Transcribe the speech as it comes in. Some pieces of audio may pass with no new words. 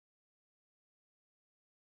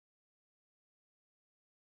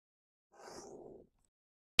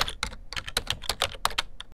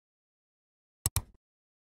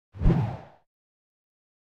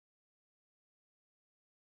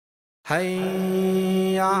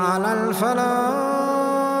حي على الفلاح.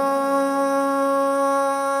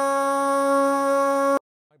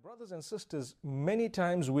 My brothers and sisters, many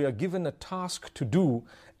times we are given a task to do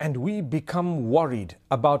and we become worried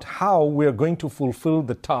about how we are going to fulfill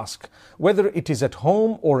the task, whether it is at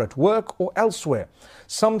home or at work or elsewhere.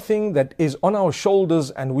 Something that is on our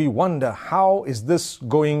shoulders and we wonder, how is this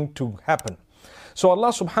going to happen? So Allah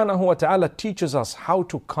subhanahu wa ta'ala teaches us how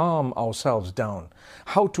to calm ourselves down,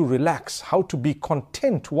 how to relax, how to be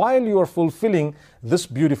content while you are fulfilling this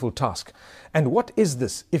beautiful task. And what is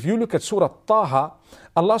this? If you look at Surah Taha,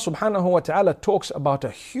 Allah subhanahu wa ta'ala talks about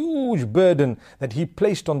a huge burden that He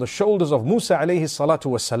placed on the shoulders of Musa alayhi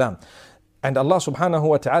salatu wasalam. And Allah subhanahu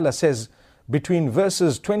wa ta'ala says between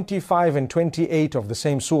verses 25 and 28 of the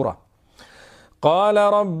same surah, قال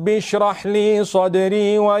رب اشرح لي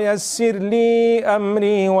صدري ويسر لي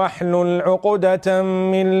أمري واحلل عقدة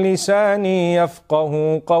من لساني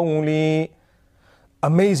يفقه قولي.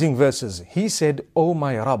 Amazing verses. He said, "O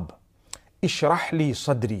my Rabb, اشرح لي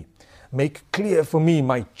صدري, make clear for me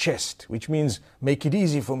my chest," which means make it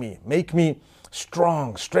easy for me, make me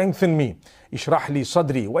strong, strengthen me. اشرح لي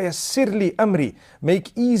صدري ويسر لي أمري,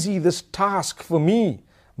 make easy this task for me,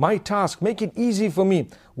 my task, make it easy for me.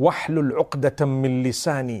 وَاحْلُلْ عُقْدَةً مِّن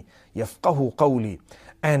لِسَانِي يَفْقَهُ قَوْلِي,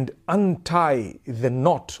 and untie the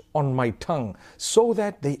knot on my tongue so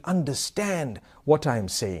that they understand what I am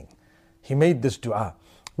saying. He made this dua.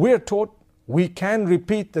 We are taught we can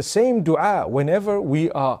repeat the same dua whenever we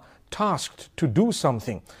are tasked to do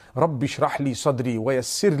something. رَبِّ اشْرَحْ لِي صَدْرِي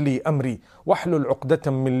وَيَسِّرْ لِي أَمْرِي وَاحْلُلْ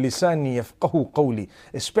عُقْدَةً مِّن لِسَانِي يَفْقَهُ قَوْلِي.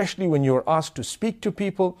 Especially when you're asked to speak to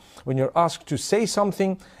people, when you're asked to say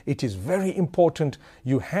something, it is very important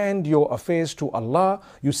you hand your affairs to Allah.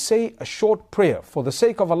 You say a short prayer for the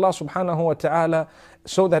sake of Allah subhanahu wa ta'ala,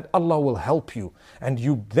 so that Allah will help you. And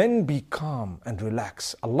you then be calm and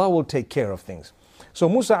relax. Allah will take care of things. So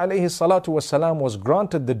Musa alayhi salatu wasalam was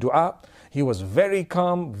granted the dua. He was very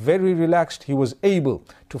calm, very relaxed. He was able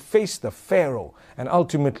to face the Pharaoh and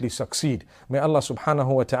ultimately succeed. May Allah subhanahu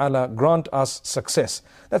wa ta'ala grant us success.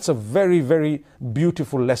 That's a very, very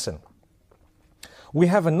beautiful lesson. We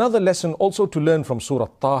have another lesson also to learn from Surah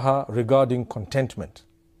Taha regarding contentment.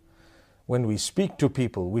 When we speak to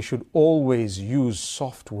people, we should always use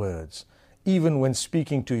soft words. Even when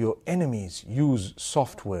speaking to your enemies, use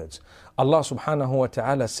soft words. Allah subhanahu wa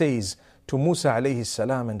ta'ala says to Musa alayhi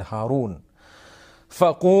salam and Harun,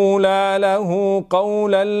 فَقُولَا لَهُ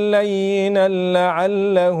قَوْلًا لَيِّنًا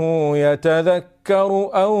لَعَلَّهُ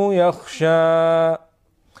يَتَذَكَّرُ أَوْ يَخْشَى.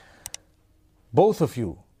 Both of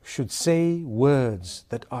you should say words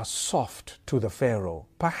that are soft to the Pharaoh.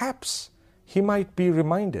 Perhaps he might be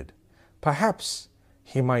reminded. Perhaps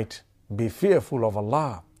he might be fearful of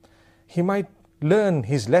Allah. He might learn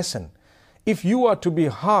his lesson. If you are to be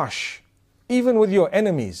harsh, even with your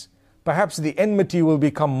enemies, perhaps the enmity will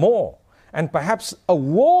become more, and perhaps a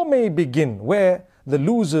war may begin where the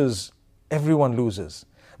losers, everyone loses.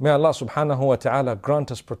 May Allah subhanahu wa ta'ala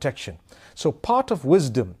grant us protection. So part of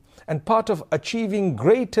wisdom and part of achieving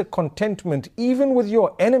greater contentment even with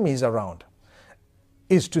your enemies around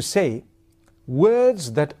is to say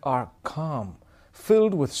words that are calm,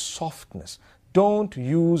 filled with softness. Don't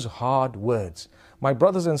use hard words. My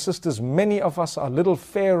brothers and sisters, many of us are little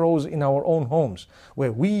pharaohs in our own homes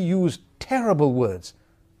where we use terrible words.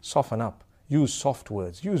 Soften up. Use soft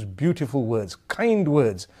words. Use beautiful words, kind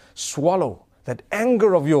words. Swallow that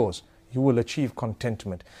anger of yours. You will achieve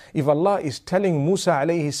contentment. If Allah is telling Musa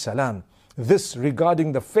alayhi salam this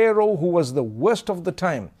regarding the Pharaoh who was the worst of the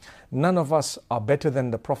time, none of us are better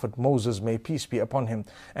than the Prophet Moses, may peace be upon him.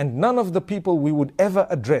 And none of the people we would ever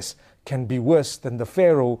address can be worse than the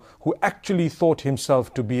Pharaoh who actually thought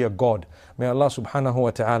himself to be a god. May Allah subhanahu wa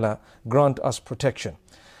ta'ala grant us protection.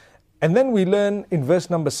 And then we learn in verse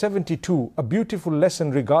number 72 a beautiful lesson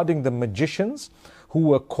regarding the magicians who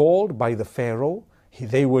were called by the Pharaoh.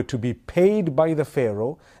 They were to be paid by the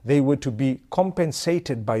Pharaoh. They were to be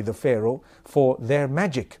compensated by the Pharaoh for their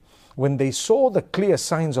magic. When they saw the clear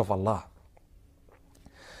signs of Allah,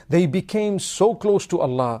 they became so close to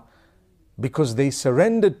Allah because they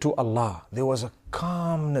surrendered to Allah. There was a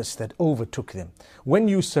calmness that overtook them. When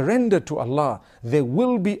you surrender to Allah, there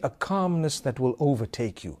will be a calmness that will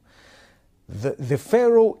overtake you. The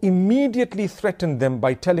Pharaoh immediately threatened them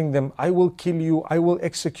by telling them, I will kill you, I will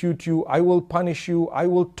execute you, I will punish you, I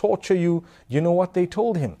will torture you. You know what they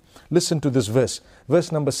told him? Listen to this verse.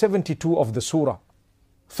 Verse number 72 of the surah.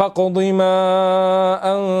 فَقْضِ مَا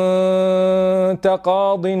أَنْتَ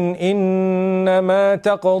قَاضٍ إِنَّمَا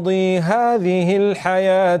تَقْضِي هَذِهِ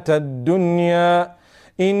الْحَيَاةَ الدُّنْيَا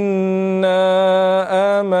إنا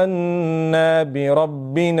آمنا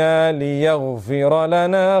بربنا ليغفر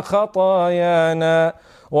لنا خطايانا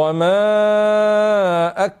وما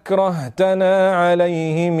أكرهتنا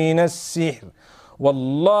عليه من السحر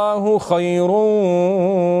والله خير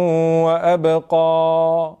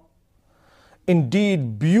وأبقى.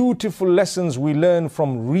 Indeed, beautiful lessons we learn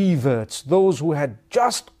from reverts, those who had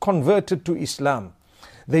just converted to Islam.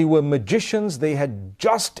 They were magicians, they had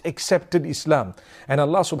just accepted Islam. And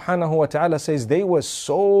Allah subhanahu wa ta'ala says they were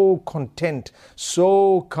so content,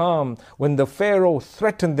 so calm. When the Pharaoh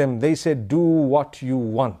threatened them, they said, do what you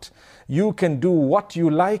want. You can do what you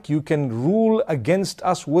like, you can rule against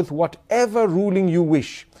us with whatever ruling you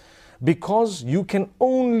wish. Because you can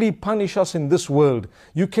only punish us in this world.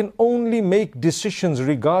 You can only make decisions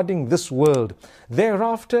regarding this world.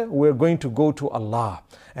 Thereafter, we're going to go to Allah.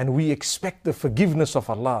 And we expect the forgiveness of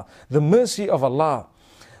Allah, the mercy of Allah.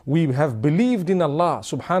 We have believed in Allah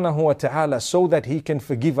subhanahu wa ta'ala so that He can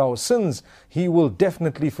forgive our sins. He will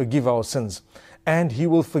definitely forgive our sins. And He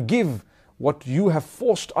will forgive what you have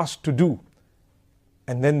forced us to do.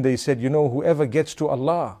 And then they said, whoever gets to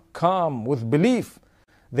Allah, calm with belief,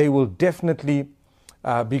 they will definitely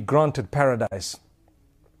be granted paradise.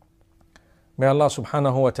 May Allah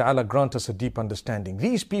subhanahu wa ta'ala grant us a deep understanding.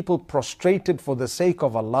 These people prostrated for the sake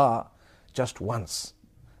of Allah just once.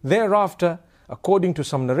 Thereafter, according to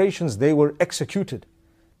some narrations, they were executed.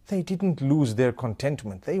 They didn't lose their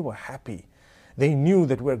contentment. They were happy. They knew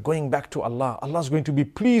that we're going back to Allah. Allah's going to be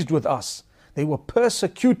pleased with us. They were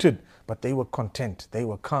persecuted, but they were content. They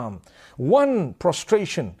were calm. One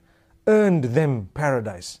prostration earned them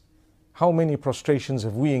paradise. How many prostrations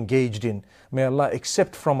have we engaged in? May Allah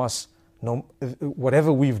accept from us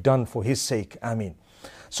whatever we've done for His sake. Ameen.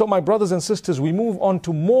 So my brothers and sisters, we move on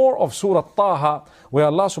to more of Surah Taha, where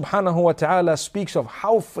Allah subhanahu wa ta'ala speaks of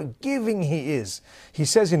how forgiving He is. He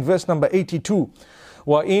says in verse number 82,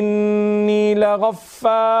 وَإِنِّي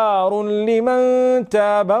لَغَفَّارٌ لِمَنْ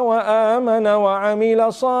تَابَ وَآمَنَ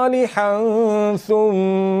وَعَمِلَ صَالِحًا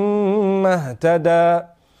ثُمَّ اهْتَدَى.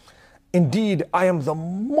 Indeed, I am the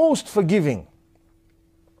most forgiving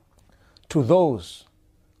to those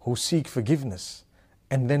who seek forgiveness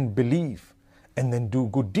and then believe and then do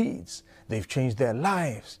good deeds. They've changed their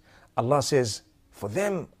lives. Allah says, for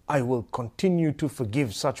them, I will continue to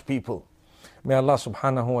forgive such people. May Allah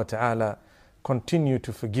subhanahu wa ta'ala continue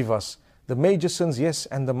to forgive us the major sins, yes,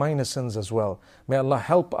 and the minor sins as well. May Allah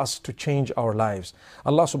help us to change our lives.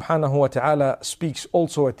 Allah subhanahu wa ta'ala speaks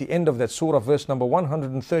also at the end of that surah, verse number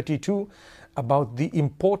 132, about the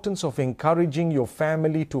importance of encouraging your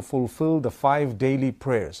family to fulfill the 5 daily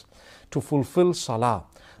prayers, to fulfill salah.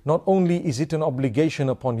 Not only is it an obligation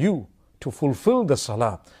upon you to fulfill the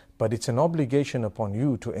salah, but it's an obligation upon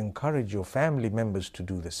you to encourage your family members to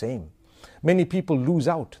do the same. Many people lose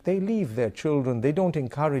out. They leave their children. They don't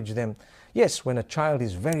encourage them. Yes, when a child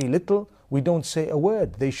is very little, we don't say a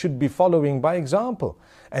word. They should be following by example.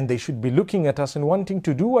 And they should be looking at us and wanting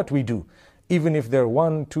to do what we do. Even if they're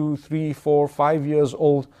 1, 2, 3, 4, 5 years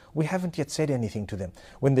old, we haven't yet said anything to them.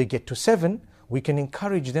 When they get to 7, we can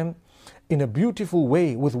encourage them in a beautiful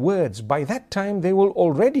way with words. By that time, they will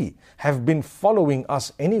already have been following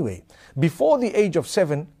us anyway. Before the age of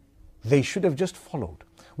 7, they should have just followed.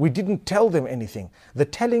 We didn't tell them anything. The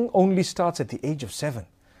telling only starts at the age of 7.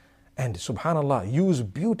 And subhanallah, use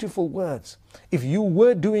beautiful words. If you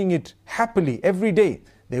were doing it happily every day,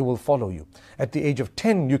 they will follow you. At the age of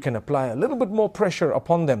 10, you can apply a little bit more pressure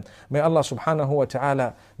upon them. May Allah subhanahu wa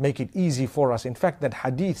ta'ala make it easy for us. In fact, that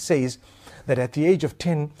hadith says that at the age of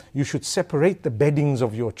 10, you should separate the beddings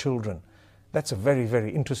of your children. That's a very,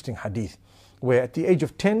 very interesting hadith, where at the age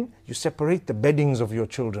of 10, you separate the beddings of your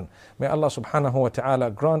children. May Allah subhanahu wa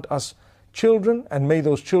ta'ala grant us children, and may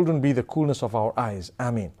those children be the coolness of our eyes.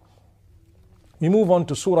 Ameen. We move on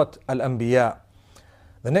to Surah Al-Anbiya,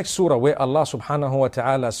 the next surah where Allah subhanahu wa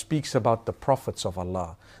ta'ala speaks about the prophets of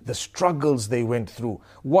Allah, the struggles they went through,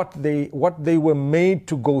 what they were made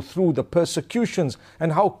to go through, the persecutions,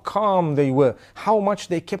 and how calm they were, how much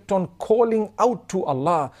they kept on calling out to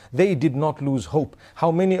Allah. They did not lose hope.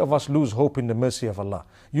 How many of us lose hope in the mercy of Allah?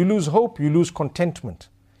 You lose hope, you lose contentment.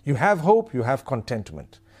 You have hope, you have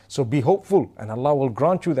contentment. So be hopeful and Allah will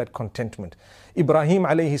grant you that contentment. Ibrahim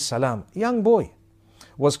alayhi salam, young boy,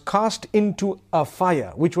 was cast into a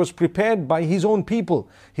fire which was prepared by his own people.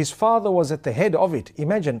 His father was at the head of it.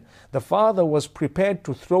 Imagine, the father was prepared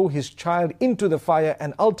to throw his child into the fire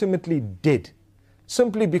and ultimately did,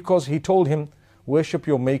 simply because he told him, worship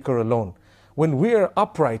your maker alone. When we are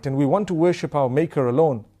upright and we want to worship our maker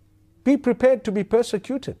alone, be prepared to be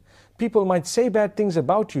persecuted. People might say bad things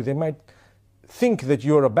about you. They might think that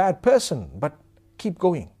you're a bad person, but keep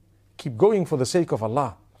going. Keep going for the sake of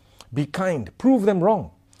Allah. Be kind, prove them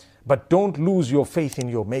wrong. But don't lose your faith in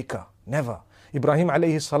your Maker. Never. Ibrahim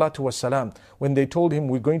alayhi salatu wasalam, when they told him,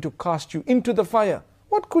 we're going to cast you into the fire,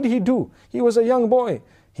 what could he do? He was a young boy.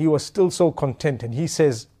 He was still so content. And he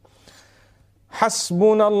says,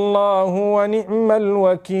 Hasbunallahu wa ni'mal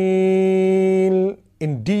wakeel.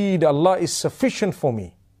 Indeed, Allah is sufficient for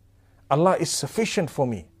me. Allah is sufficient for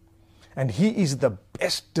me. And He is the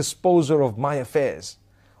best disposer of my affairs.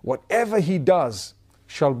 Whatever He does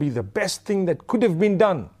shall be the best thing that could have been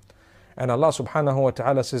done. And Allah subhanahu wa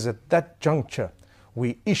ta'ala says, at that juncture,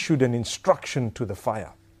 we issued an instruction to the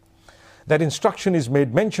fire. That instruction is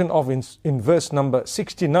made mention of in verse number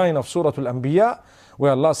 69 of Surah Al-Anbiya,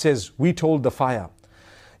 where Allah says, we told the fire,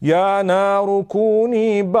 Ya naru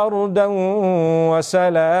kuni bardan wa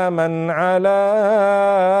salaman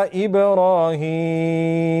ala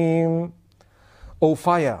Ibrahim. O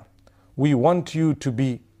fire, we want you to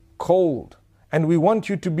be cold, and we want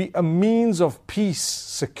you to be a means of peace,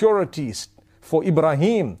 security for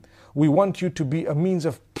Ibrahim. We want you to be a means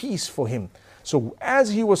of peace for him. So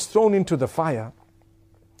as he was thrown into the fire,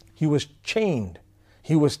 he was chained,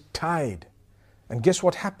 he was tied. And guess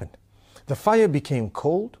what happened? The fire became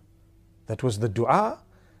cold. That was the dua.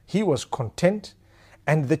 He was content.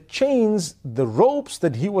 And the chains, the ropes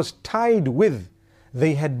that he was tied with,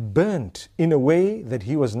 they had burnt in a way that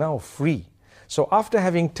he was now free. So after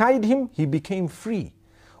having tied him, he became free.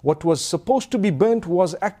 What was supposed to be burnt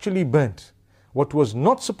was actually burnt. What was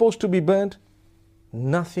not supposed to be burnt,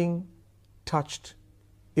 nothing touched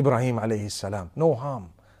Ibrahim alayhi salam. No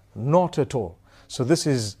harm, not at all. So this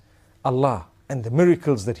is Allah and the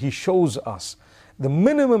miracles that He shows us. The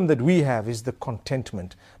minimum that we have is the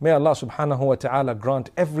contentment. May Allah subhanahu wa ta'ala grant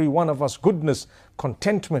every one of us goodness,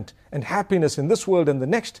 contentment and happiness in this world and the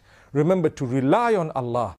next. Remember to rely on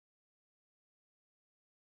Allah.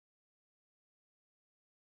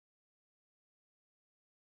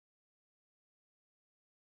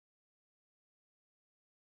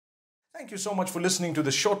 Thank you so much for listening to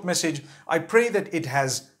this short message. I pray that it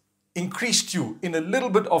has increased you in a little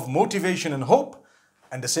bit of motivation and hope,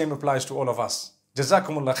 and the same applies to all of us.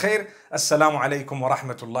 Jazakumullah khair. Assalamu alaikum wa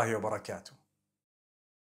rahmatullahi wa barakatuh.